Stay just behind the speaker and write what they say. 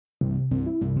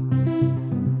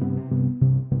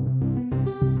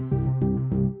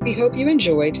We hope you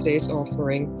enjoy today's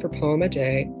offering for Poem a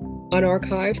Day,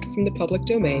 unarchived from the public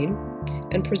domain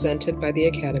and presented by the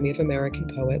Academy of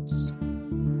American Poets.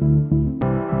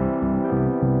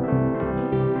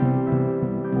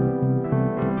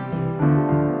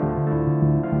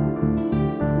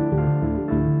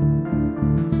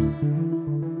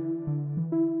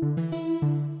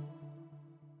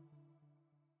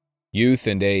 Youth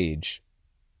and Age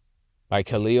by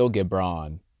Kahlil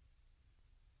Gibran.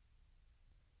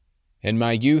 In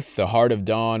my youth the heart of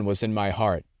dawn was in my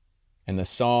heart, and the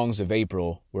songs of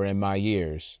April were in my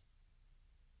ears.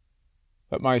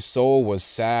 But my soul was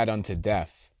sad unto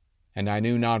death, and I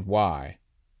knew not why.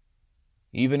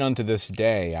 Even unto this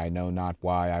day I know not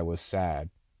why I was sad.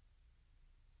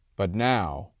 But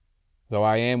now, though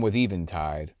I am with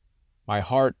eventide, my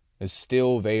heart is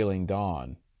still veiling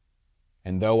dawn.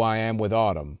 And though I am with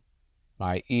autumn,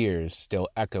 my ears still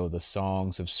echo the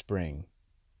songs of spring.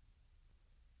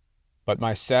 But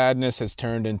my sadness has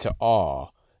turned into awe,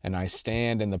 and I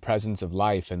stand in the presence of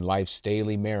life and life's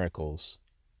daily miracles.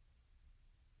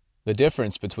 The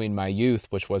difference between my youth,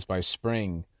 which was my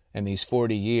spring, and these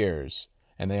 40 years,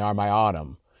 and they are my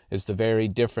autumn, is the very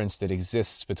difference that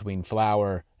exists between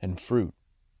flower and fruit.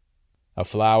 A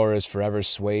flower is forever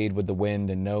swayed with the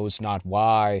wind and knows not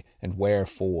why and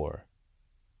wherefore.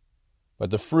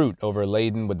 But the fruit,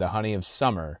 overladen with the honey of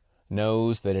summer,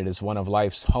 knows that it is one of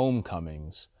life's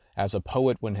homecomings, as a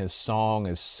poet when his song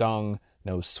is sung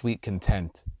knows sweet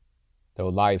content, though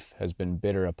life has been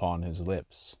bitter upon his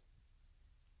lips.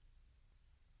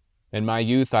 In my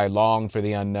youth I longed for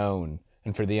the unknown,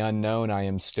 and for the unknown I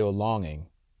am still longing.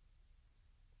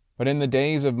 But in the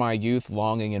days of my youth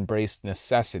longing embraced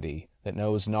necessity that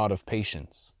knows naught of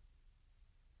patience.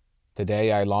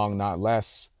 Today I long not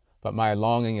less, but my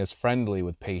longing is friendly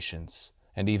with patience,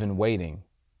 and even waiting.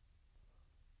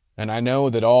 And I know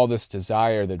that all this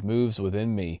desire that moves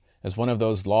within me is one of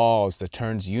those laws that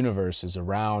turns universes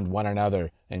around one another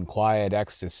in quiet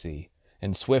ecstasy,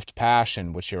 in swift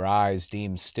passion which your eyes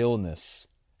deem stillness,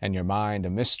 and your mind a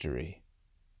mystery.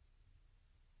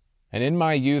 And in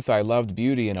my youth I loved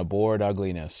beauty and abhorred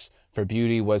ugliness, for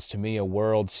beauty was to me a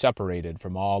world separated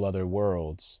from all other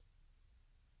worlds.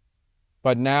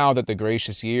 But now that the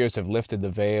gracious years have lifted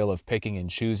the veil of picking and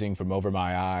choosing from over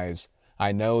my eyes,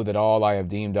 I know that all I have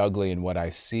deemed ugly in what I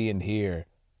see and hear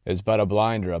is but a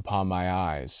blinder upon my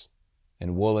eyes,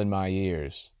 and wool in my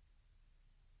ears.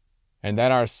 And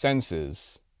that our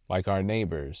senses, like our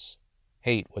neighbors,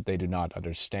 hate what they do not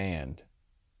understand.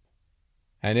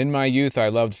 And in my youth I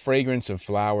loved fragrance of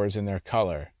flowers in their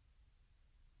color.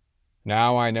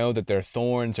 Now I know that their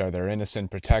thorns are their innocent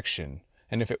protection,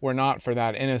 and if it were not for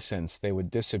that innocence, they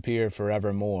would disappear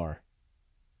forevermore.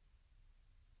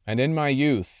 And in my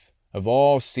youth, of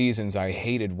all seasons I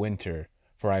hated winter,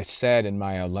 for I said in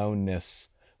my aloneness,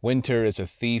 winter is a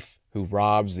thief who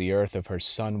robs the earth of her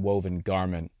sun-woven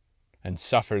garment, and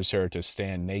suffers her to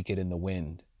stand naked in the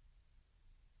wind.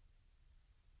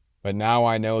 But now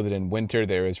I know that in winter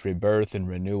there is rebirth and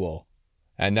renewal,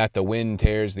 and that the wind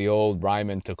tears the old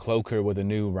raiment to cloak her with a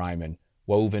new raiment,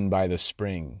 woven by the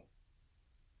spring.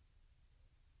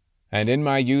 And in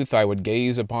my youth I would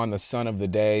gaze upon the sun of the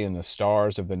day and the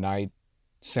stars of the night,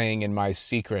 saying in my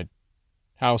secret,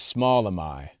 how small am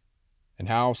I, and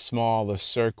how small a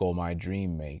circle my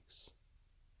dream makes.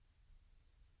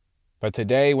 But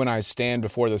today when I stand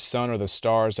before the sun or the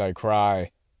stars I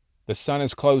cry, the sun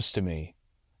is close to me,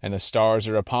 and the stars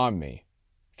are upon me,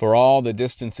 for all the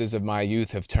distances of my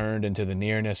youth have turned into the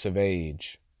nearness of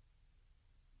age.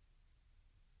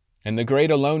 And the great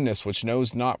aloneness which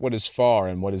knows not what is far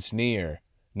and what is near,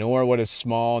 nor what is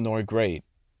small nor great,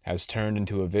 has turned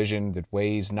into a vision that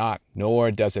weighs not,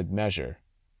 nor does it measure.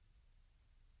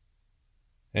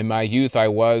 In my youth I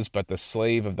was but the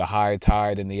slave of the high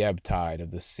tide and the ebb tide of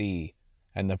the sea,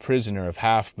 and the prisoner of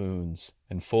half-moons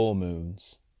and full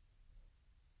moons.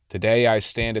 Today I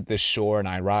stand at this shore, and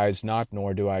I rise not,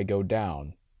 nor do I go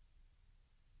down.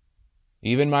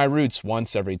 Even my roots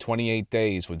once every 28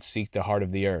 days would seek the heart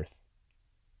of the earth.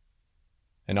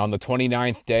 And on the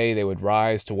 29th day they would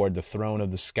rise toward the throne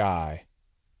of the sky.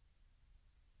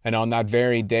 And on that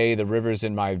very day the rivers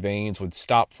in my veins would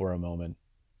stop for a moment,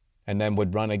 and then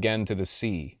would run again to the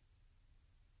sea.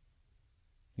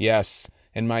 Yes,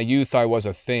 in my youth I was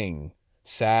a thing,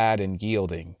 sad and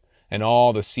yielding, and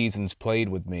all the seasons played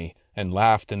with me and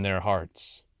laughed in their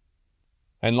hearts.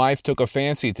 And life took a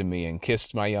fancy to me and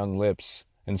kissed my young lips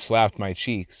and slapped my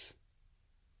cheeks.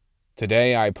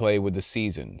 Today I play with the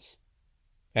seasons,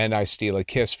 and I steal a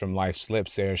kiss from life's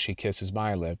lips ere she kisses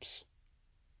my lips.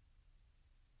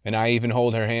 And I even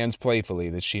hold her hands playfully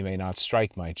that she may not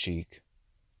strike my cheek.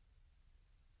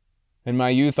 In my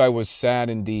youth I was sad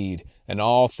indeed, and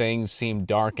all things seemed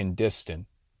dark and distant.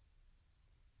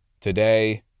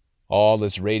 Today, all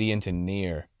is radiant and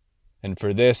near, and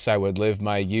for this I would live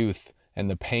my youth and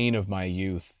the pain of my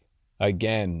youth,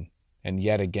 again and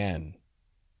yet again.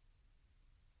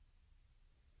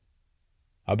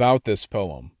 About this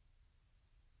poem.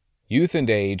 Youth and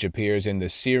Age appears in the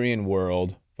Syrian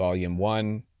World, Volume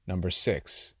 1, Number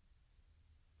 6.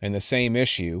 In the same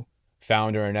issue,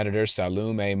 founder and editor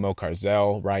Salume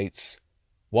Mokarzel writes,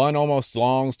 "One almost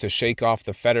longs to shake off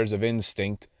the fetters of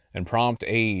instinct and prompt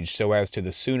age so as to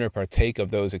the sooner partake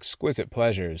of those exquisite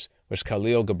pleasures which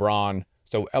Kahlil Gibran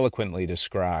so eloquently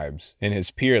describes in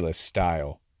his peerless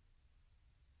style.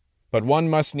 But one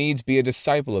must needs be a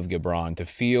disciple of Gibran to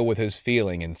feel with his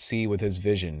feeling and see with his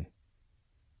vision.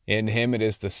 In him it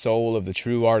is the soul of the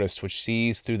true artist which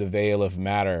sees through the veil of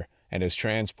matter and is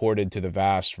transported to the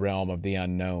vast realm of the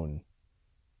unknown.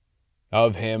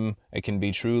 Of him it can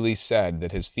be truly said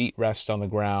that his feet rest on the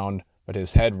ground, but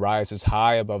his head rises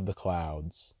high above the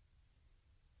clouds."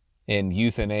 In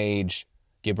Youth and Age,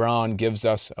 Gibran gives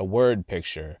us a word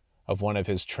picture of one of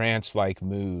his trance-like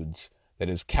moods that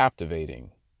is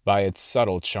captivating by its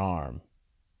subtle charm.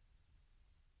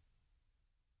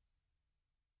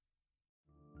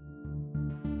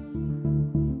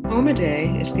 Poem a Day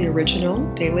is the original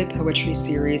daily poetry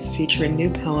series featuring new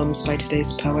poems by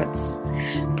today's poets.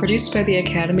 Produced by the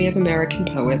Academy of American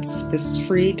Poets, this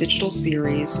free digital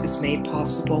series is made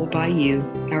possible by you,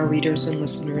 our readers and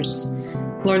listeners.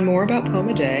 Learn more about Poem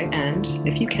a Day and,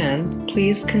 if you can,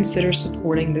 please consider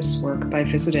supporting this work by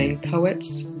visiting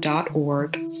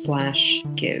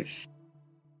poets.org/give.